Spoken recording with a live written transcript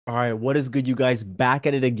All right, what is good, you guys? Back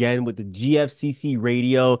at it again with the GFCC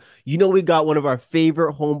radio. You know, we got one of our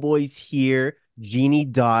favorite homeboys here,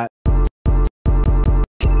 GenieDot.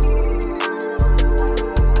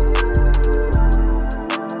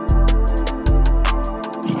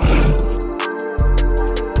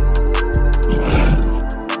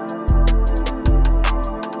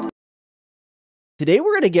 Today,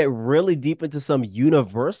 we're going to get really deep into some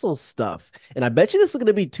universal stuff. And I bet you this is going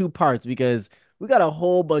to be two parts because we got a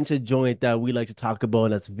whole bunch of joint that we like to talk about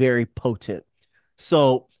and that's very potent.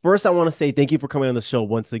 So, first, I want to say thank you for coming on the show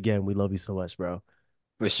once again. We love you so much, bro.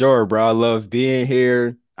 For sure, bro. I love being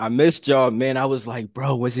here. I missed y'all, man. I was like,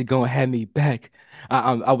 bro, was he gonna have me back?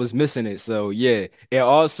 I was missing it. So yeah. And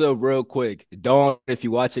also, real quick, Dawn, if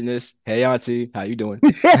you're watching this, hey auntie, how you doing?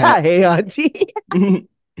 Hey, auntie.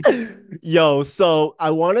 Yo, so I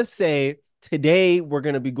want to say today we're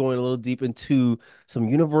going to be going a little deep into some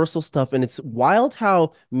universal stuff. And it's wild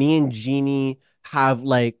how me and Jeannie have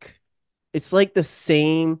it's like the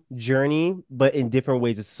same journey, but in different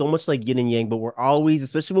ways. It's so much like yin and yang, but we're always,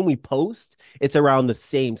 especially when we post, it's around the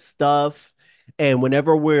same stuff. And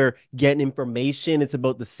whenever we're getting information, it's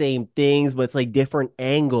about the same things, but it's like different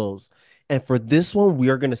angles. And for this one, we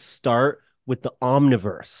are going to start with the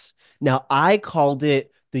Omniverse. Now, I called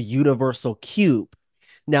it the Universal Cube.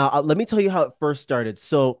 Now, let me tell you how it first started.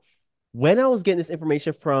 So, when I was getting this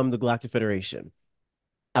information from the Galactic Federation,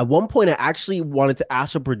 at one point, I actually wanted to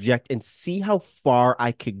astral project and see how far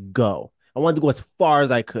I could go. I wanted to go as far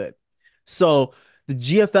as I could. So the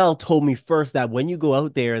GFL told me first that when you go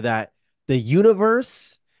out there, that the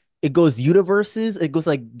universe, it goes universes, it goes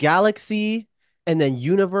like galaxy, and then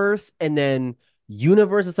universe, and then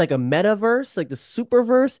universe. It's like a metaverse, like the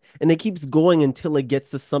superverse, and it keeps going until it gets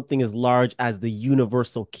to something as large as the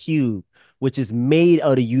universal cube, which is made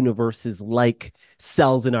out of universes like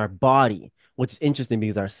cells in our body, which is interesting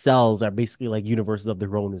because our cells are basically like universes of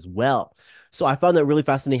their own as well. So I found that really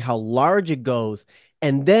fascinating how large it goes.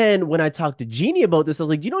 And then when I talked to Genie about this, I was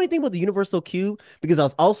like, do you know anything about the universal cube? Because I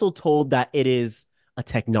was also told that it is a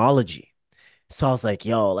technology. So I was like,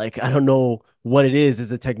 yo, like, I don't know what it is. Is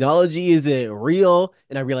it technology? Is it real?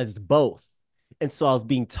 And I realized it's both. And so I was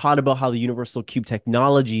being taught about how the universal cube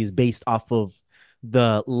technology is based off of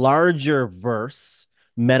the larger verse,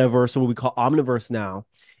 metaverse, or what we call omniverse now.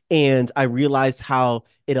 And I realized how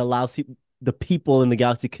it allows the people in the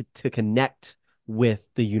galaxy to connect with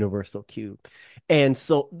the universal cube. And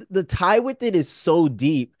so the tie with it is so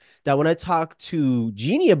deep that when I talked to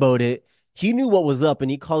Genie about it, he knew what was up and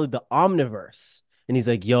he called it the Omniverse. And he's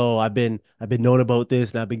like, yo, I've been knowing about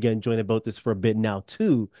this and I've been getting joined about this for a bit now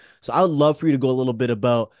too. So I would love for you to go a little bit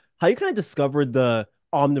about how you kind of discovered the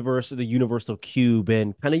Omniverse or the Universal Cube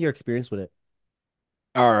and kind of your experience with it.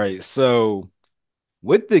 All right, so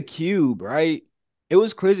with the cube, right? It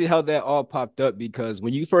was crazy how that all popped up because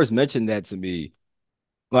when you first mentioned that to me,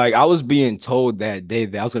 like I was being told that day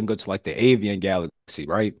that I was gonna go to like the avian galaxy,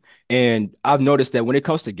 right? And I've noticed that when it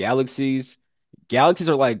comes to galaxies, galaxies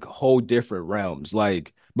are like whole different realms.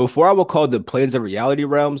 Like before I would call the planes of reality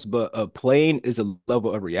realms, but a plane is a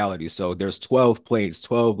level of reality. So there's 12 planes,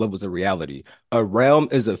 12 levels of reality. A realm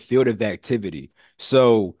is a field of activity.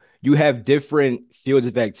 So you have different fields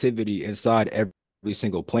of activity inside every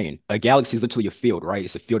single plane. A galaxy is literally a field, right?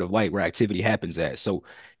 It's a field of light where activity happens at. So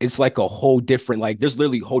it's like a whole different, like there's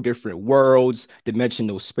literally whole different worlds,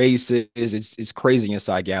 dimensional spaces. It's crazy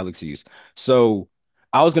inside galaxies. So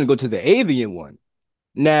I was gonna go to the avian one.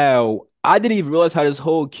 Now, I didn't even realize how this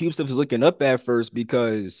whole cube stuff is looking up at first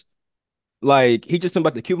because like he just talking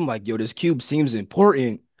about the cube. I'm like, yo, this cube seems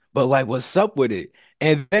important, but like, what's up with it?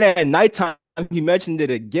 And then at nighttime, he mentioned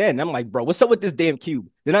it again. I'm like, bro, what's up with this damn cube?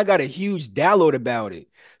 Then I got a huge download about it.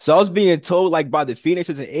 So I was being told like by the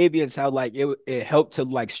Phoenixes and Avians how like it helped to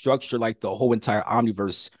like structure like the whole entire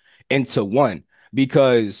omniverse into one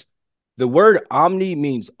because the word omni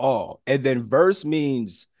means all, and then verse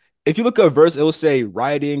means if you look at a verse, it will say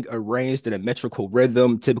writing arranged in a metrical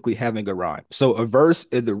rhythm, typically having a rhyme. So a verse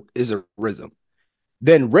is a rhythm.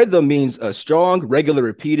 Then rhythm means a strong, regular,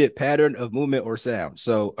 repeated pattern of movement or sound.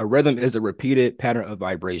 So a rhythm is a repeated pattern of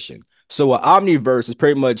vibration. So an omniverse is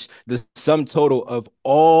pretty much the sum total of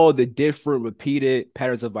all the different repeated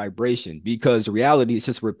patterns of vibration because reality is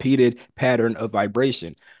just a repeated pattern of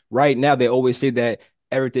vibration. Right now, they always say that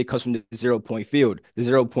everything comes from the 0 point field. The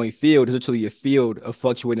 0 point field is literally a field of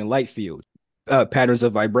fluctuating light field, patterns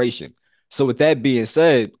of vibration. So with that being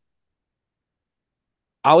said,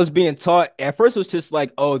 I was being taught at first it was just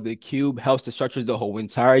like, oh, the cube helps to structure the whole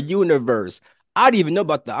entire universe. I didn't even know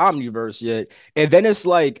about the omniverse yet. And then it's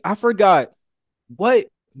like, I forgot what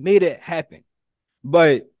made it happen.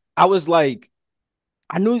 But I was like,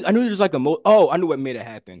 I knew there was like I knew what made it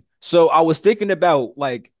happen. So I was thinking about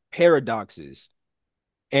like paradoxes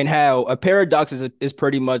and how a paradox is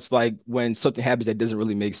pretty much like when something happens that doesn't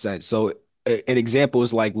really make sense. So an example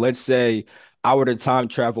is like, let's say I were to time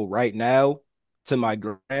travel right now to my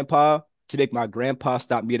grandpa to make my grandpa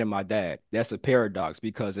stop meeting my dad. That's a paradox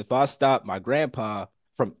because if I stop my grandpa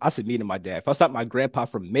from, I said meeting my dad. If I stop my grandpa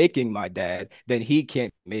from making my dad, then he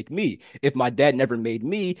can't make me. If my dad never made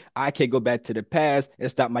me, I can't go back to the past and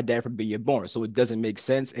stop my dad from being born. So it doesn't make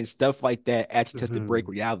sense. And stuff like that actually tends to break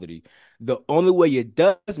Hmm. reality. The only way it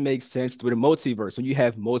does make sense with a multiverse when you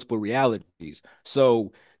have multiple realities.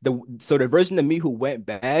 So the version of me who went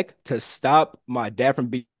back to stop my dad from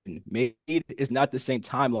being made is not the same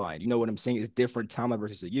timeline. You know what I'm saying? It's different timeline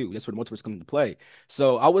versus a you. That's where the multiverse comes into play.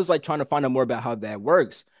 So I was like trying to find out more about how that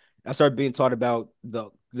works. I started being taught about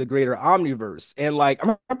the greater omniverse. And like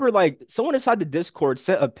I remember like someone inside the Discord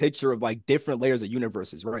sent a picture of like different layers of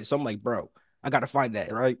universes, right? So I'm like, bro, I gotta find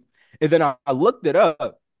that, right? And then I looked it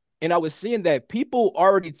up and I was seeing that people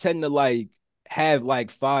already tend to like have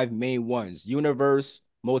like five main ones: universe,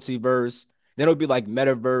 multiverse, then it'll be like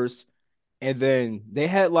metaverse, and then they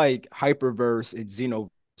had like hyperverse and xenoverse.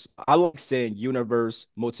 I like saying universe,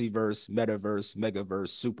 multiverse, metaverse, megaverse,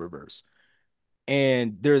 superverse,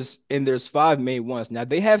 and there's five main ones. Now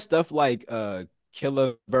they have stuff like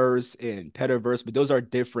Killaverse and Petaverse, but those are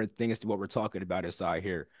different things to what we're talking about inside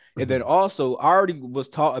here. And then Hmm. also I already was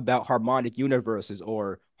taught about harmonic universes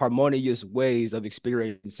or harmonious ways of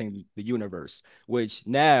experiencing the universe, which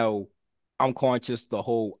now I'm calling just the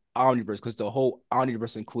whole omniverse because the whole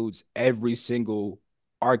omniverse includes every single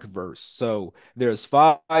arc verse. So there's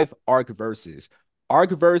five arc verses.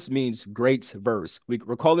 Arc verse means great verse.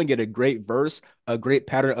 We're calling it a great verse, a great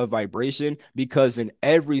pattern of vibration, because in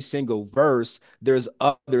every single verse, there's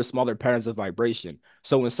other smaller patterns of vibration.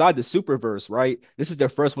 So inside the super verse, right? This is the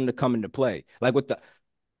first one to come into play. Like with the,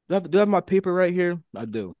 do I have my paper right here? I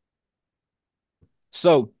do.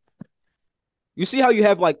 So you see how you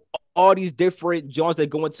have like all these different genres that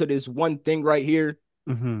go into this one thing right here?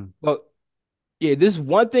 Hmm. But yeah, this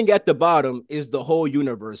one thing at the bottom is the whole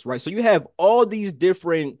universe, right? So you have all these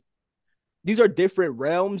are different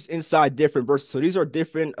realms inside different verses. So these are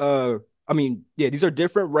different these are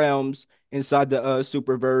different realms inside the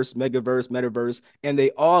superverse, megaverse, metaverse, and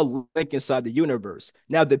they all link inside the universe.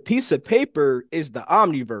 Now the piece of paper is the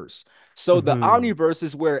omniverse. So the Hmm. omniverse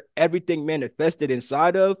is where everything manifested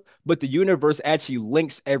inside of, but the universe actually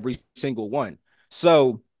links every single one.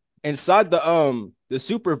 So inside the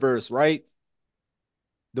superverse, right?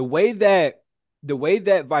 the way that the way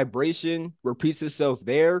that vibration repeats itself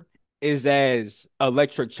there is as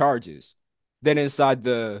electric charges. Then inside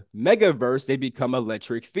the megaverse, they become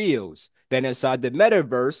electric fields. Then inside the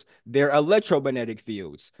metaverse, they're electromagnetic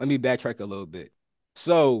fields. Let me backtrack a little bit.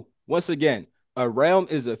 So once again, a realm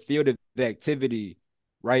is a field of activity,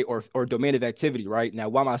 right? Or domain of activity, right? Now,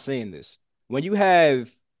 why am I saying this? When you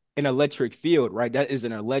have an electric field, right? That is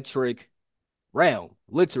an electric realm,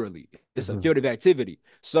 literally. It's a Hmm. field of activity.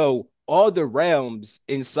 So all the realms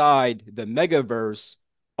inside the megaverse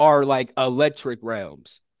are like electric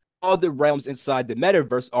realms. All the realms inside the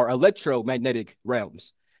metaverse are electromagnetic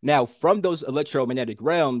realms. Now, from those electromagnetic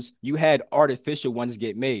realms, you had artificial ones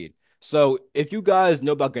get made. So if you guys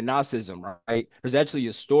know about Gnosticism, right? There's actually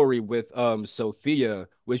a story with Sophia,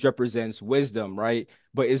 which represents wisdom, right?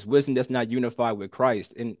 But it's wisdom that's not unified with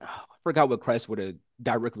Christ. And I forgot what Christ would have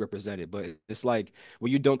directly represented, but it's like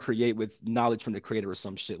when you don't create with knowledge from the creator or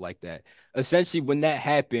some shit like that. Essentially, when that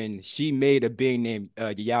happened, she made a being named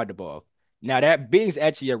Yaldabaoth. Now that being's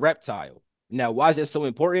actually a reptile. Now, why is that so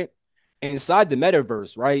important? Inside the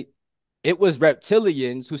metaverse, right? It was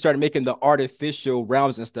reptilians who started making the artificial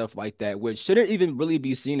realms and stuff like that, which shouldn't even really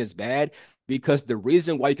be seen as bad because the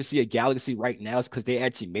reason why you can see a galaxy right now is because they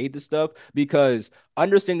actually made the stuff. Because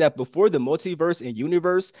understand that before the multiverse and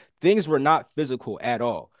universe, things were not physical at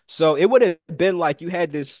all. So it would have been like you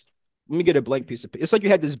had this. Let me get a blank piece of paper. It's like you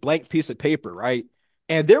had this blank piece of paper, right?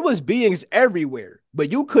 And there was beings everywhere,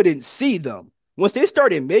 but you couldn't see them. Once they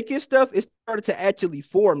started making stuff, it started to actually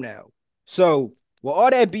form now. So with all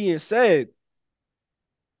that being said,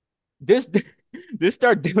 this this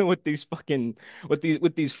start dealing with these fucking with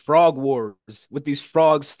these frog wars, with these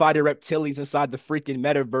frogs fighting reptilians inside the freaking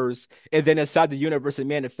metaverse, and then inside the universe it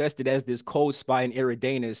manifested as this cold spot in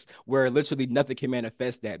Eridanus, where literally nothing can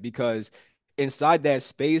manifest that because inside that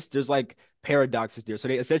space there's like paradoxes there. So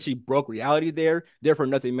they essentially broke reality there, therefore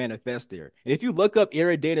nothing manifests there. And if you look up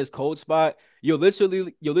Eridanus cold spot, you'll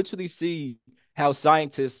literally see how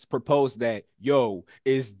scientists propose that, yo,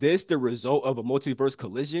 is this the result of a multiverse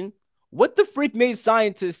collision? what the freak made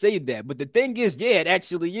scientists say that? But the thing is, yeah, it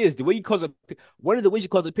actually is. The way you cause a one of the ways you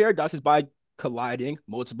cause a paradox is by colliding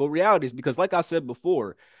multiple realities. Because, like I said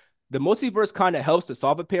before, the multiverse kind of helps to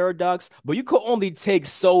solve a paradox, but you could only take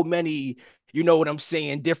so many, you know what I'm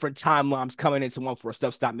saying, different timelines coming into one for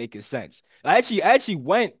stuff stop making sense. I actually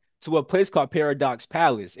went to a place called Paradox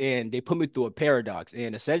Palace and they put me through a paradox.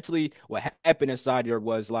 And essentially what happened inside there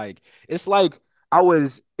was like, it's like I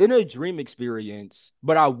was in a dream experience,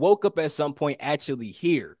 but I woke up at some point actually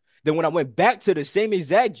here. Then when I went back to the same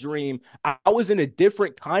exact dream, I was in a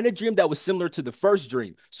different kind of dream that was similar to the first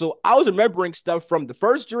dream. So I was remembering stuff from the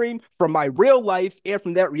first dream, from my real life, and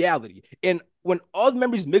from that reality. And when all the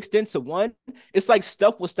memories mixed into one, it's like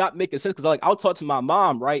stuff will stop making sense because like I'll talk to my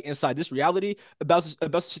mom right inside this reality about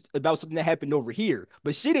something that happened over here,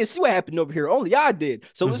 but she didn't see what happened over here. Only I did.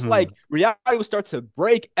 So it's Hmm. like reality would start to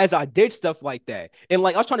break as I did stuff like that. And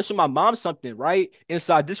like I was trying to show my mom something right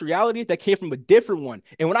inside this reality that came from a different one.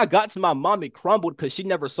 And when I got to my mom, it crumbled because she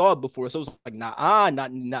never saw it before. So it was like, nah,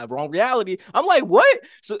 not wrong reality. I'm like, what?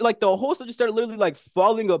 So like the whole stuff just started literally like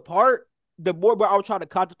falling apart the more where I was trying to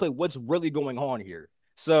contemplate what's really going on here.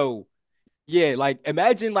 So yeah, like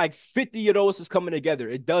imagine like 50 of those is coming together.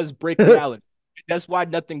 It does break reality. That's why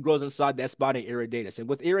nothing grows inside that spot in Iridanus. And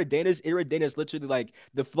with Iridanus literally like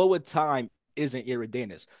the flow of time isn't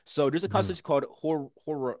Iridanus. So there's a Hmm. concept called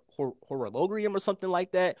horologium or something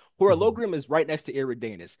like that. Hmm. Horologium is right next to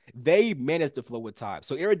Iridanus. They manage the flow of time.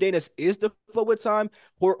 So Iridanus is the flow of time.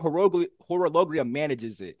 Horologium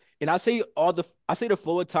manages it. And I say the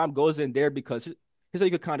flow of time goes in there because here's how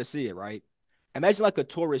you can kind of see it, right? Imagine like a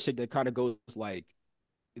tourist shit that kind of goes like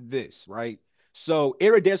this, right? So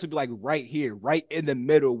Iridance would be like right here, right in the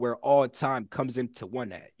middle where all time comes into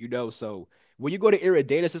one at, you know? So when you go to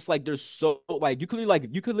Iridanus, it's like there's so like you could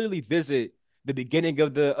literally visit the beginning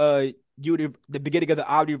of the beginning of the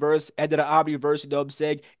Omniverse, end of the Omniverse, you know what I'm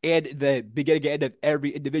saying? And the beginning and end of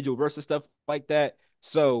every individual verse and stuff like that.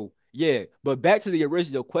 So yeah, but back to the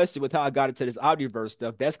original question with how I got into this Omniverse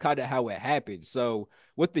stuff, that's kind of how it happened. So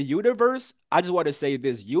with the universe, I just want to say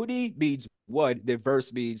this: uni means one, the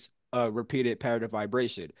verse means repeated pattern of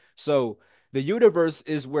vibration. So the universe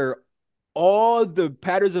is where all the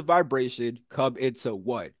patterns of vibration come into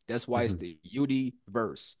one. That's why it's Hmm. the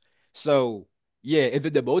universe. So yeah, if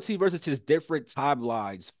the multiverse is just different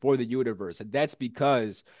timelines for the universe, and that's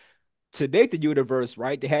because to make the universe,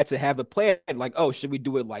 right, they had to have a plan. Like, oh, should we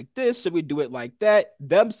do it like this? Should we do it like that?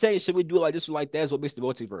 Them saying, should we do it like this or like that is what makes the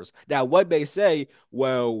multiverse. Now, what may say,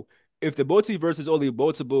 well, if the multiverse is only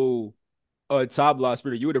multiple timelines for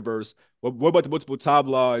the universe, what about the multiple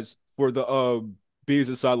timelines for the beings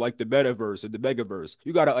inside like the metaverse and the megaverse?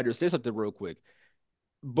 You got to understand something real quick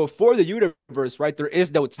before the universe, right, there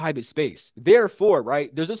is no time and space. Therefore,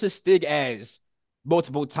 right, there's no such thing as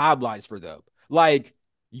multiple timelines for them. Like,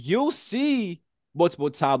 you'll see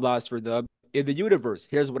multiple timelines for them in the universe.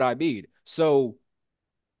 Here's what I mean. So,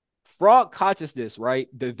 frog consciousness, right,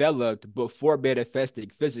 developed before manifesting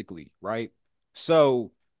physically, right?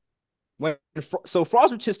 So,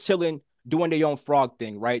 frogs are just chilling, doing their own frog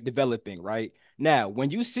thing, right? Developing, right? Now, when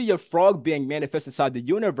you see a frog being manifest inside the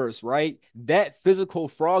universe, right? That physical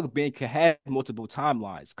frog being can have multiple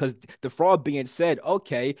timelines because the frog being said,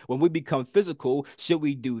 okay, when we become physical, should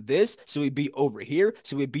we do this? Should we be over here?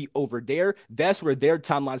 Should we be over there? That's where their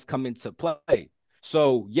timelines come into play.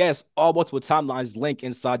 So yes, all multiple timelines link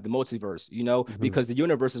inside the multiverse, you know, Hmm. because the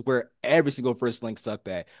universe is where every single verse links up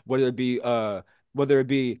at, whether it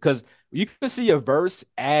be because you can see a verse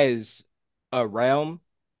as a realm,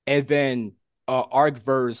 and then a arc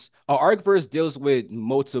verse deals with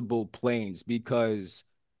multiple planes because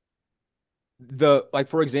the like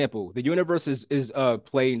for example, the universe is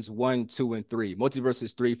planes one, two, and three. Multiverse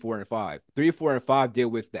is three, four, and five. Three, four, and five deal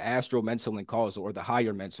with the astral, mental, and causal, or the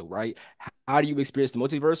higher mental, right? How do you experience the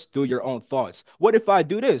multiverse? Through your own thoughts. What if I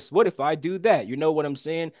do this? What if I do that? You know what I'm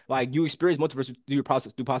saying? Like you experience multiverse through your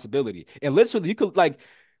process through possibility. And literally you could like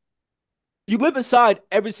you live inside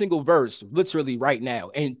every single verse literally right now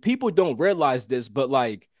and people don't realize this but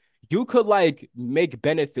like you could like make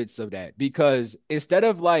benefits of that because instead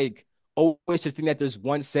of like always just thinking that there's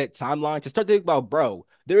one set timeline just start thinking about bro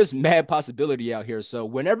there's mad possibility out here so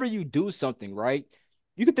whenever you do something right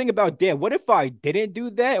you can think about damn what if I didn't do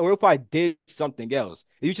that or if I did something else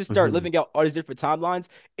and you just start Hmm. living out all these different timelines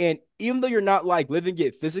and even though you're not like living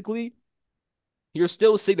it physically you're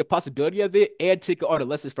still seeing the possibility of it and taking all the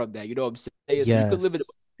lessons from that. You know what I'm saying? So Yes. you could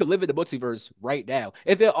live in the multiverse right now.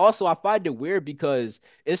 And then also I find it weird because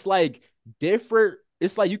it's like different,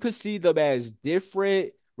 it's like you could see them as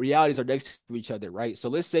different realities are next to each other, right? So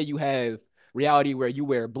let's say you have reality where you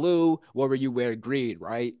wear blue or where you wear green,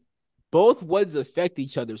 right? both ones affect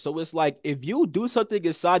each other. So it's like if you do something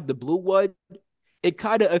inside the blue one, it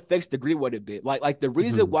kind of affects the green one a bit. Like the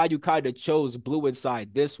reason Hmm. why you kind of chose blue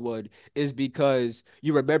inside this one is because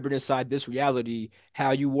you remembered inside this reality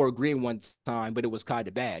how you wore green one time, but it was kind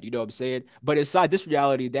of bad. You know what I'm saying? But inside this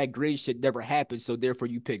reality, that green shit never happened, so therefore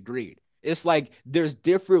you pick green. It's like there's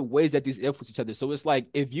different ways that these influence each other. So it's like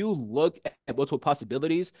if you look at multiple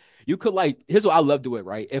possibilities, you could like here's what I love doing,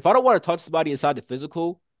 right? If I don't want to talk to somebody inside the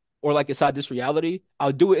physical or like inside this reality,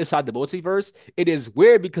 I'll do it inside the multiverse. It is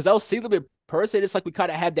weird because I'll see them in person. It's like we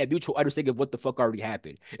kind of have that mutual understanding of what the fuck already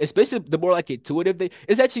happened. Especially the more like intuitive they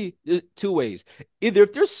it's actually two ways. Either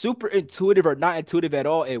if they're super intuitive or not intuitive at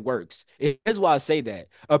all, it works. Here's why I say that.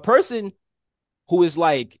 A person who is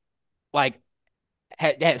like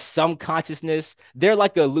has some consciousness, they're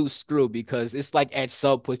like a loose screw because it's like at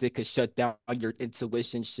some points they could shut down your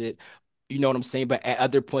intuition shit. You know what I'm saying? But at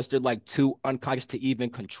other points, they're like too unconscious to even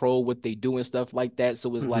control what they do and stuff like that.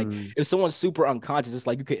 So it's like Hmm. if someone's super unconscious, it's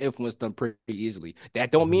like you can influence them pretty easily.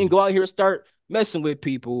 That don't mean Hmm. go out here and start messing with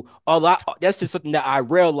people. A lot that's just something that I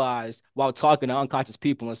realized while talking to unconscious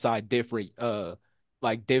people inside different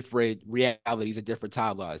like different realities and different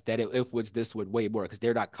timelines that it influence this one way more because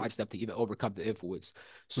they're not conscious enough to even overcome the influence.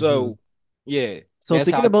 Hmm. So yeah, So that's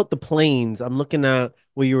thinking how. about the planes, I'm looking at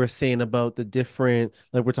what you were saying about the different,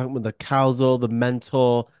 like we're talking about the causal, the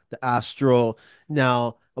mental, the astral.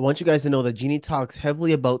 Now, I want you guys to know that Genie talks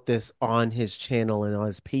heavily about this on his channel and on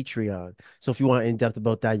his Patreon. So if you want in depth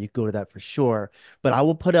about that, you can go to that for sure. But I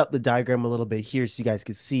will put up the diagram a little bit here so you guys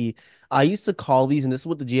can see. I used to call these, and this is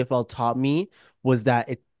what the GFL taught me, was that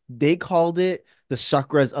they called it the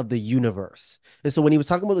chakras of the universe. And so when he was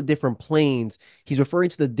talking about the different planes, he's referring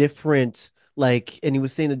to the different like, and he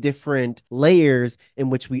was saying the different layers in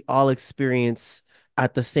which we all experience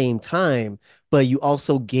at the same time, but you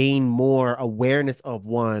also gain more awareness of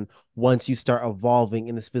one once you start evolving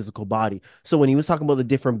in this physical body. So when he was talking about the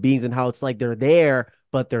different beings and how it's like they're there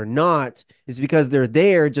but they're not, is because they're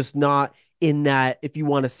there, just not in that, if you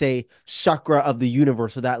want to say, chakra of the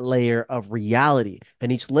universe, or that layer of reality.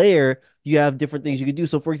 And each layer, you have different things you could do.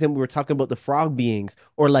 So, for example, we were talking about the frog beings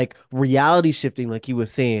or like reality shifting, like he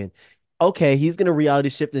was saying. Okay, he's gonna reality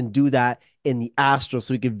shift and do that in the astral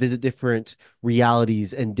so he can visit different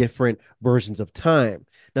realities and different versions of time.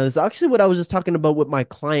 Now, this is actually what I was just talking about with my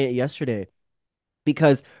client yesterday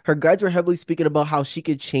because her guides were heavily speaking about how she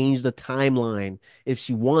could change the timeline if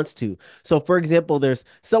she wants to. So, for example, there's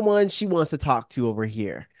someone she wants to talk to over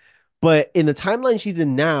here. But in the timeline she's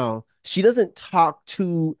in now, she doesn't talk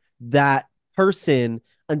to that person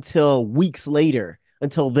until weeks later,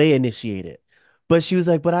 until they initiate it. But she was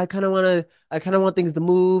like, but I kind of want things to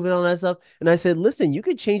move and all that stuff. And I said, listen, you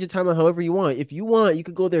could change the timeline however you want. If you want, you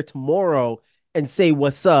could go there tomorrow and say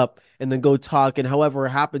what's up and then go talk. And however it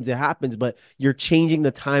happens, it happens. But you're changing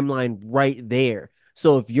the timeline right there.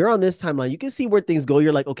 So if you're on this timeline, you can see where things go.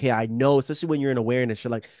 You're like, okay, I know, especially when you're in awareness,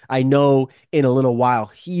 you're like, I know in a little while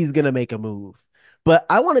he's gonna make a move. But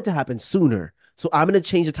I want it to happen sooner. So I'm gonna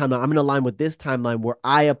change the timeline. I'm gonna align with this timeline where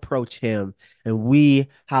I approach him and we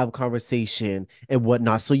have conversation and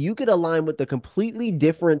whatnot. So you could align with the completely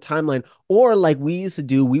different timeline, or like we used to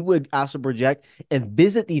do, we would astral project and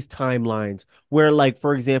visit these timelines where, like,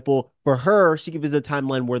 for example, for her, she could visit a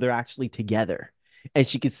timeline where they're actually together and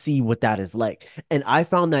she could see what that is like. And I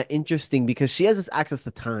found that interesting because she has this access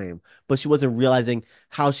to time, but she wasn't realizing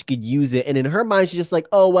how she could use it. And in her mind, she's just like,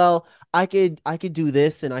 oh well, I could do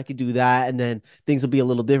this and I could do that, and then things will be a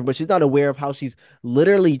little different. But she's not aware of how she's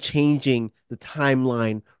literally changing the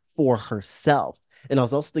timeline for herself. And I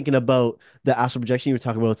was also thinking about the astral projection you were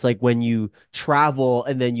talking about. It's like when you travel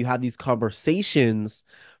and then you have these conversations,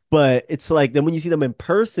 but it's like then when you see them in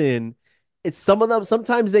person, it's some of them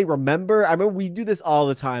sometimes they remember. I remember we do this all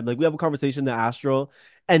the time. Like we have a conversation in the astral,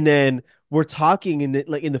 and then we're talking in the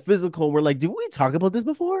like in the physical, and we're like, did we talk about this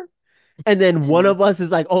before? And then one Mhm. of us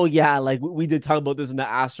is like, oh yeah, like we did talk about this in the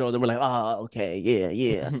astral. And then we're like, oh, okay, yeah,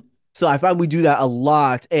 yeah. So I find we do that a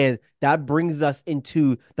lot. And that brings us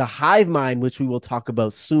into the hive mind, which we will talk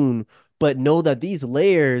about soon. But know that these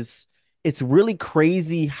layers, it's really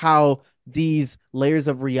crazy how these layers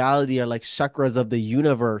of reality are like chakras of the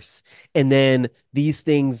universe. And then these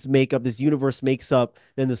things make up this universe makes up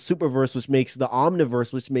then the superverse, which makes the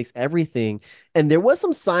omniverse, which makes everything. And there was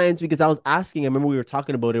some science because I was asking, I remember we were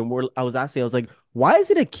talking about it, and I was asking, I was like, why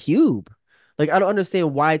is it a cube? Like, I don't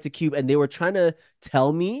understand why it's a cube. And they were trying to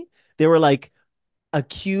tell me, they were like, a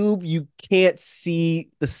cube, you can't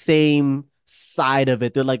see the same side of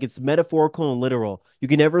it. They're like, it's metaphorical and literal. You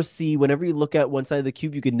can never see, whenever you look at one side of the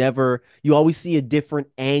cube, you always see a different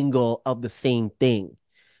angle of the same thing.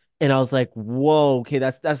 And I was like, whoa, okay,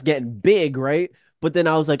 that's getting big, right? But then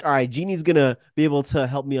I was like, all right, Genie's gonna be able to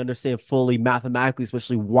help me understand fully mathematically,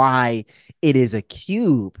 especially why it is a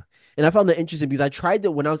cube. And I found that interesting because I tried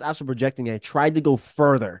to when I was astral projecting, I tried to go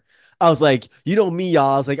further. I was like, you know me,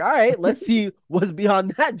 y'all. I was like, all right, let's see what's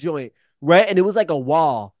beyond that joint, right? And it was like a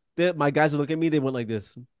wall. My guys would look at me, they went like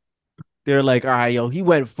this. They're like, all right, yo, he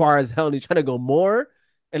went far as hell and he's trying to go more.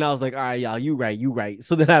 And I was like, all right, y'all, you right, you right.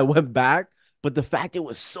 So then I went back, but the fact it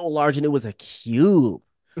was so large and it was a cube.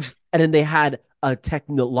 And then they had a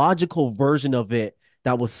technological version of it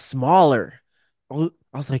that was smaller. I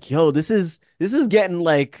was like, yo, this is getting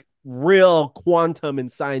like real quantum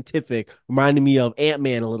and scientific, reminding me of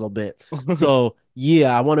Ant-Man a little bit. So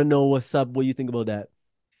yeah, I want to know what's up. What you think about that?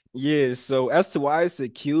 Yeah, so as to why it's a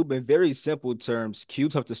cube, in very simple terms,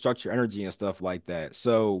 cubes have to structure energy and stuff like that.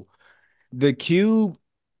 So the cube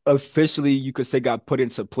officially, you could say, got put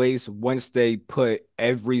into place once they put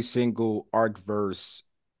every single arc verse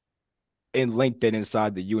and linked it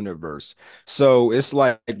inside the universe. So it's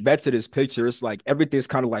like back to this picture, it's like everything's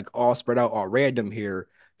kind of like all spread out, all random here.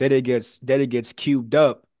 Then it gets cubed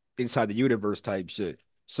up inside the universe type shit.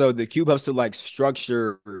 So the cube has to like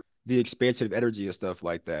structure the expansion of energy and stuff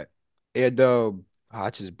like that. And I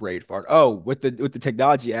just brain fart. Oh, with the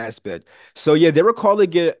technology aspect. So yeah, they were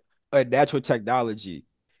calling it a natural technology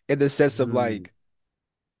in the sense of Mm-hmm. like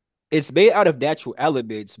it's made out of natural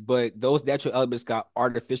elements, but those natural elements got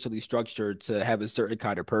artificially structured to have a certain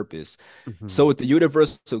kind of purpose. So Mm-hmm. with the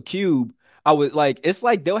universal cube, I would like it's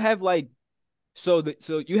like they'll have like so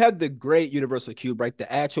you have the great universal cube, right?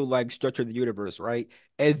 The actual like structure of the universe, right?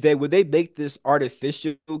 And then when they make this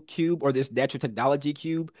artificial cube or this natural technology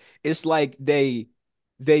cube, it's like they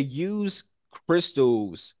use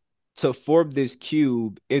crystals to form this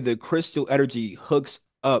cube, and the crystal energy hooks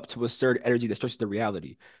up to a certain energy that structures the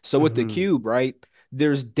reality. So with the Mm-hmm. cube, right?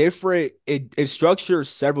 There's different it structures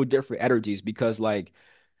several different energies because like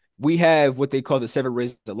we have what they call the seven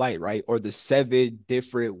rays of light, right? Or the seven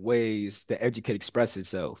different ways that energy can express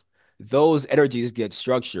itself. Those energies get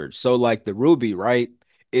structured. So, like the ruby, right,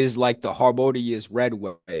 is like the harmonious red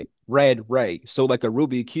ray. So, like a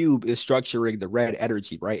ruby cube is structuring the red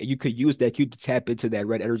energy, right? And you could use that cube to tap into that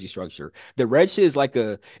red energy structure. The red shit is like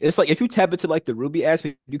it's like if you tap into like the ruby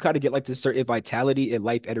aspect, you kind of get like this certain vitality and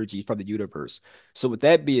life energy from the universe. So, with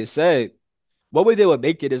that being said, what way they would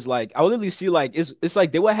make it is like I would literally see like it's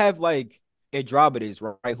like they would have like Andromedas,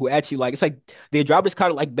 right? Who actually like it's like the Andromedas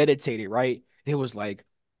kind of like meditating, right? It was like,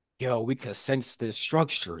 yo, we could sense this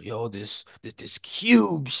structure, yo, this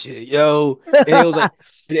cube shit, yo. And it was like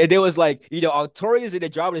and there was like, Arcturians and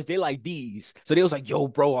Andromedas, they like these. So they was like, yo,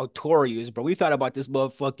 bro, Arcturians, bro. We found out about this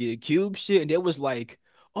motherfucking cube shit, and it was like,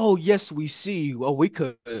 oh yes, we see. Well, we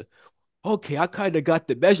could okay, I kind of got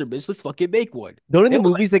the measurements. Let's fucking make one. Don't in the It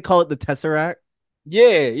was movies they call it the Tesseract?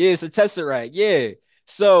 yeah, yeah, it's a Tesseract. Yeah.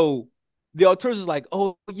 So the alternative is like,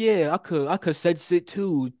 oh yeah, I could sense it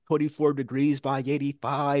too. 24 degrees by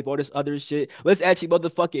 85, all this other shit. Let's actually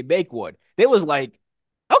motherfucking make one. They was like,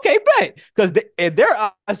 okay, bet. Because in their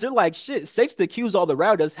eyes, they're like, shit, since the cues all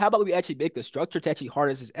around us, how about we actually make a structure to actually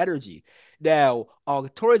harness this energy? Now,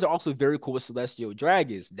 Taurus are also very cool with celestial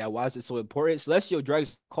dragons. Now, why is it so important? Celestial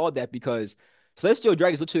dragons called that because celestial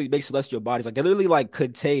dragons literally make celestial bodies. Like they literally like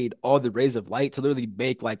contain all the rays of light to literally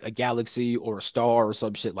make like a galaxy or a star or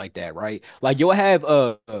some shit like that, right? Like you'll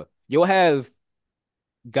have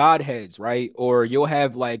godheads, right? Or you'll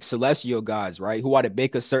have like celestial gods, right? Who want to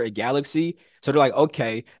make a certain galaxy. So they're like,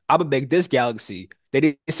 okay, I'm gonna make this galaxy. They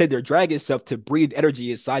didn't send their dragon stuff to breathe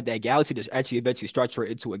energy inside that galaxy to actually eventually structure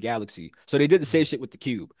it into a galaxy. So they did the same shit with the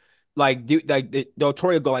cube. Like, dude, like the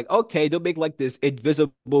Artorial go like, okay, they'll make like this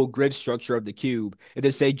invisible grid structure of the cube, and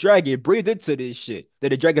then say, dragon, breathe into this shit.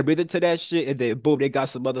 Then the dragon breathe into that shit, and then boom, they got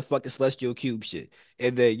some motherfucking celestial cube shit.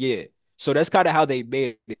 And then yeah, so that's kind of how they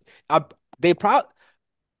made it. I, they probably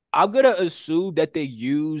I'm gonna assume that they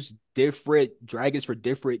use different dragons for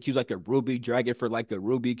different cubes, like a ruby dragon for like a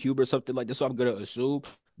ruby cube or something like this. So I'm gonna assume.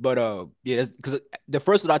 But yeah, because the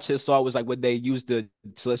first one I just saw was like when they used the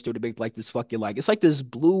celestial to make like this fucking like it's like this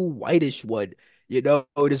blue whitish one, it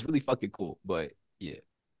is really fucking cool. But yeah.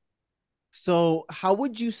 So, how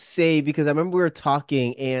would you say? Because I remember we were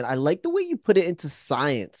talking, and I like the way you put it into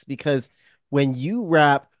science. Because when you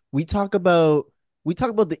rap, we talk about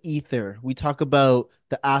the ether, we talk about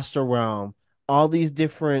the astral realm, all these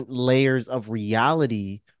different layers of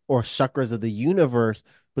reality or chakras of the universe.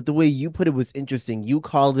 But the way you put it was interesting. You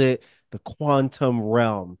called it the quantum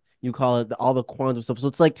realm. You call it all the quantum stuff. So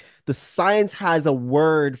it's like the science has a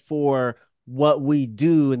word for what we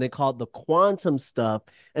do, and they call it the quantum stuff,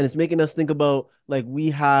 and it's making us think about like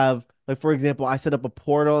we have Like for example, I set up a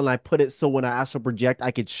portal and I put it so when I astral project,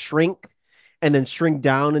 I could shrink and then shrink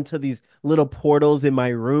down into these little portals in my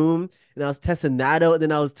room. And I was testing that out. And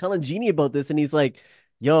then I was telling Genie about this, and he's like,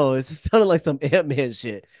 "Yo, this sounded like some Ant-Man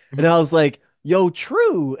shit." And I was like, "Yo,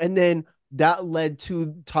 true." And then that led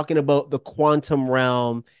to talking about the quantum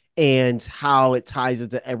realm and how it ties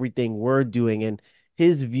into everything we're doing. And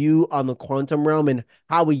his view on the quantum realm and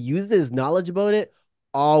how he uses his knowledge about it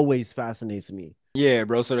always fascinates me. Yeah,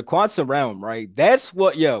 bro. So the quantum realm, right? That's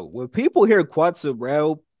what, yo, when people hear quantum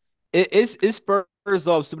realm, it spurs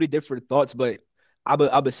off so many different thoughts, but I'm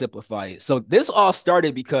gonna simplify it. So this all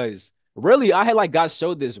started because really I had like got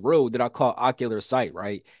showed this rule that I call ocular sight,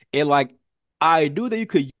 right? And like I knew that you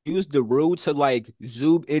could use the rule to like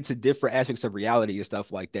zoom into different aspects of reality and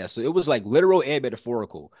stuff like that. So it was like literal and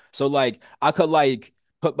metaphorical. So like I could like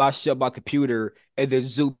put my shit on my computer and then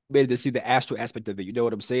zoom in to see the astral aspect of it. You know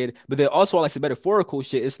what I'm saying? But then also like some metaphorical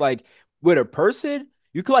shit. It's like with a person,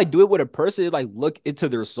 you can like do it with a person and like look into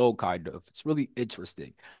their soul, kind of. It's really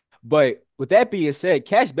interesting. But with that being said,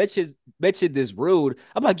 Cash mentioned this rude.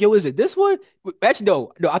 I'm like, yo, is it this one? Actually,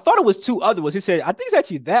 no, I thought it was two other ones. He said, I think it's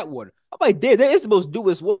actually that one. I'm like, damn, that is the most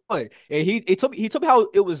newest one. And he told me how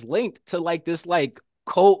it was linked to like this like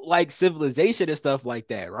cult like civilization and stuff like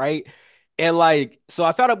that, right? And like, so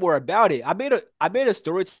I found out more about it. I made a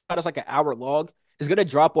story that's like an hour long. It's gonna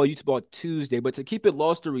drop on YouTube on Tuesday. But to keep it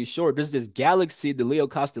long story short, there's this galaxy, the Leo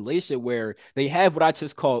constellation, where they have what I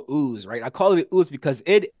just call ooze, right? I call it ooze because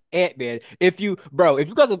in Ant-Man, if you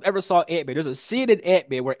guys have ever saw Ant-Man, there's a scene in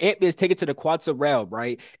Ant-Man where Ant-Man is taken to the quantum realm,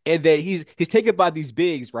 right? And then he's taken by these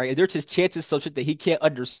beings, right? And they're just chanting some shit that he can't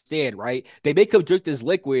understand, right? They make him drink this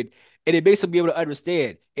liquid, and it makes him be able to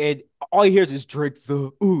understand. And all he hears is drink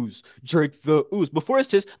the ooze, drink the ooze. Before it's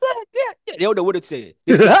just they don't know what it said.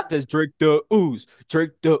 It just says drink the ooze,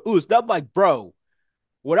 drink the ooze. And I'm like, bro,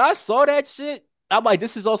 when I saw that shit, I'm like,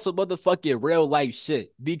 this is also motherfucking real life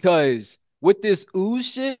shit. Because with this ooze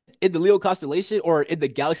shit in the Leo constellation or in the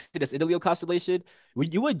galaxy that's in the Leo constellation,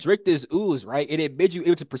 when you would drink this ooze, right? And it made you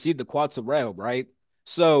able to perceive the quantum realm, right?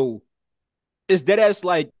 So it's dead as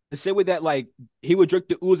like the same way that like he would drink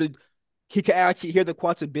the ooze and he can actually hear the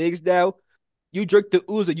quantum bigs now. You drink the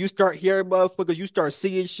ooze and you start hearing motherfuckers, you start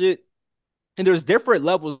seeing shit. And there's different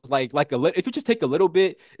levels, if you just take a little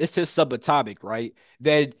bit, it's just subatomic, right?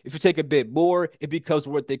 Then if you take a bit more, it becomes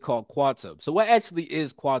what they call quantum. So what actually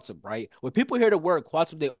is quantum, right? When people hear the word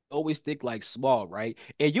quantum, they always think like small, right?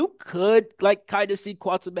 And you could like kind of see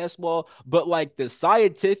quantum as small, but like the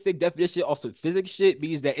scientific definition, also physics shit,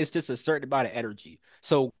 means that it's just a certain amount of energy.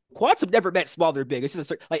 So quantum never meant small or big. It's just a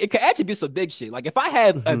certain, like it could actually be some big shit. Like if I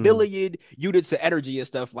have a Mhm. billion units of energy and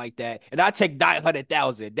stuff like that, and I take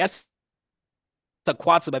 900,000, that's a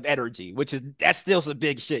quantum of energy, which is that's still some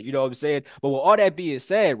big shit. You know what I'm saying? But with all that being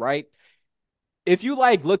said, right? If you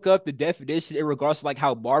like look up the definition in regards to like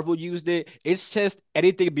how Marvel used it, it's just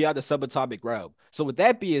anything beyond the subatomic realm. So with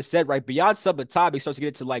that being said, right, beyond subatomic starts to get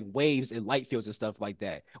into like waves and light fields and stuff like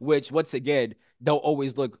that, which once again don't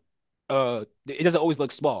always look it doesn't always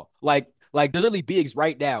look small. Like there's literally beings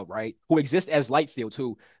right now, right, who exist as light fields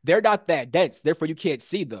who they're not that dense, therefore you can't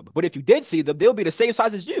see them. But if you did see them, they'll be the same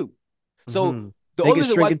size as you. So Mhm. the They only can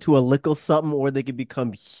reason shrink why into a lickle something, or they can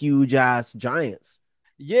become huge ass giants.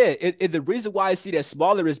 Yeah, and the reason why I see that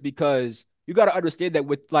smaller is because you got to understand that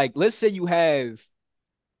with like, let's say you have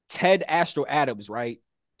 10 astral atoms, right?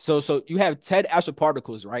 So you have 10 astral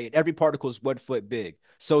particles, right? And every particle is 1 foot big.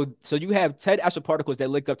 So you have 10 astral particles that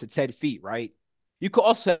link up to 10 feet, right? You could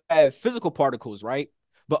also have physical particles, right?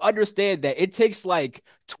 But understand that it takes like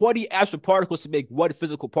 20 astral particles to make one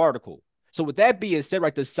physical particle. So with that being said,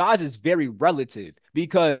 right, the size is very relative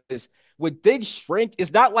because when things shrink,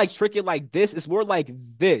 it's not like shrinking like this, it's more like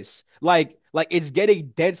this. Like it's getting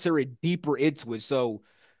denser and deeper into it. So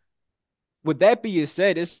with that being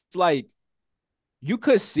said, it's like you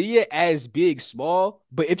could see it as being small,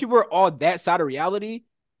 but if you were on that side of reality,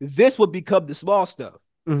 this would become the small stuff.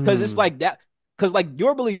 Cause it's Mhm. like that, because like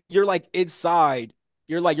normally you're like inside,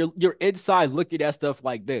 you're inside looking at stuff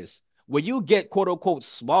like this. When you get quote unquote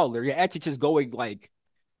smaller, you're actually just going like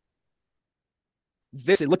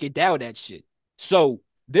this and looking down at shit. So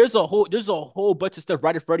there's a whole bunch of stuff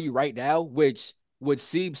right in front of you right now, which would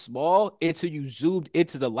seem small until you zoomed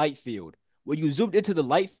into the light field. When you zoomed into the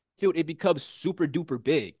light field, it becomes super duper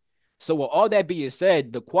big. So with all that being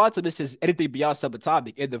said, the quantum is just anything beyond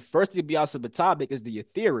subatomic, and the first thing beyond subatomic is the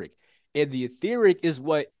etheric, and the etheric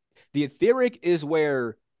is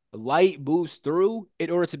where light moves through in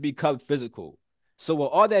order to become physical. So with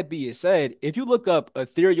all that being said, if you look up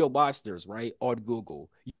ethereal monsters, right, on Google,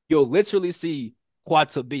 you'll literally see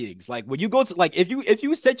quantum beings. Like when you go to like if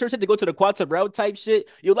you set your shit to go to the quantum realm type shit,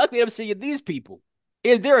 you're likely to see these people.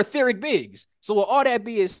 And they're etheric beings. So with all that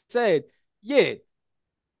being said, yeah,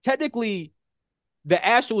 technically the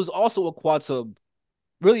astral is also a quantum.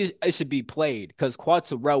 Really, it should be played because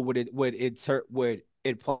quantum realm would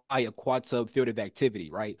imply a quantum field of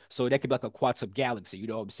activity, right? So that could be like a quantum galaxy. You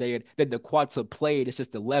know what I'm saying? Then the quantum plane is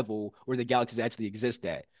just the level where the galaxies actually exist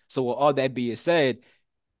at. So with all that being said,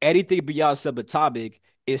 anything beyond subatomic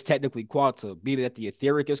is technically quantum, meaning that the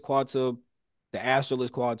etheric is quantum, the astral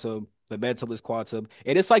is quantum, the mental is quantum,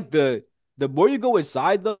 and it's like the more you go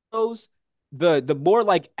inside those, the more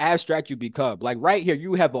like abstract you become. Like right here,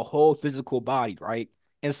 you have a whole physical body, right?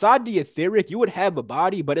 Inside the etheric, you would have a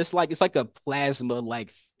body, but it's like a plasma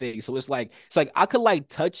like thing. So it's like I could like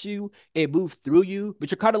touch you and move through you,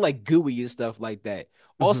 but you're kind of like gooey and stuff like that.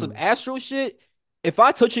 Awesome Hmm. astral shit, if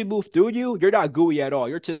I touch you, move through you, you're not gooey at all.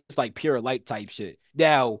 You're just like pure light type shit.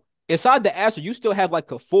 Now, inside the astral, you still have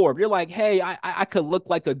like a form. You're like, hey, I could look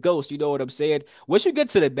like a ghost. You know what I'm saying? Once you get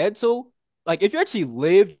to the mental, like if you actually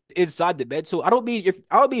lived inside the mental, I don't mean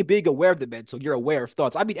being aware of the mental. You're aware of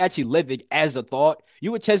thoughts. I mean actually living as a thought.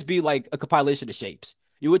 You would just be like a compilation of shapes.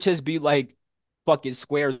 You would just be like fucking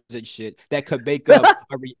squares and shit that could make up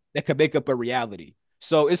a reality.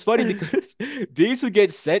 So it's funny because these who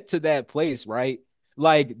get sent to that place, right?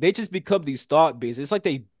 Like they just become these thought beings. It's like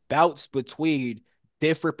they bounce between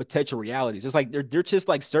different potential realities. It's like they're just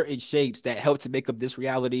like certain shapes that help to make up this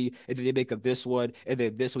reality, and then they make up this one, and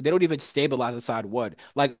then this one. They don't even stabilize inside one.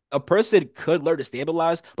 Like a person could learn to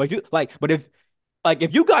stabilize, but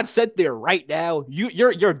if you got sent there right now,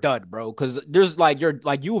 you're done, bro. Because there's like you're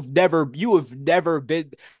like you have never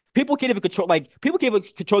been. People can't even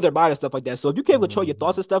control their mind and stuff like that. So if you can't control your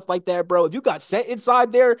thoughts Hmm. and stuff like that, bro, if you got sent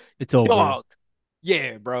inside there, It's over. dog,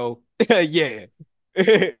 yeah, bro. Yeah.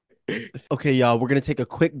 Okay, y'all, we're gonna take a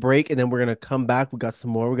quick break and then we're gonna come back. We got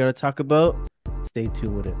some more we're gonna talk about. Stay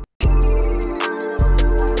tuned with it.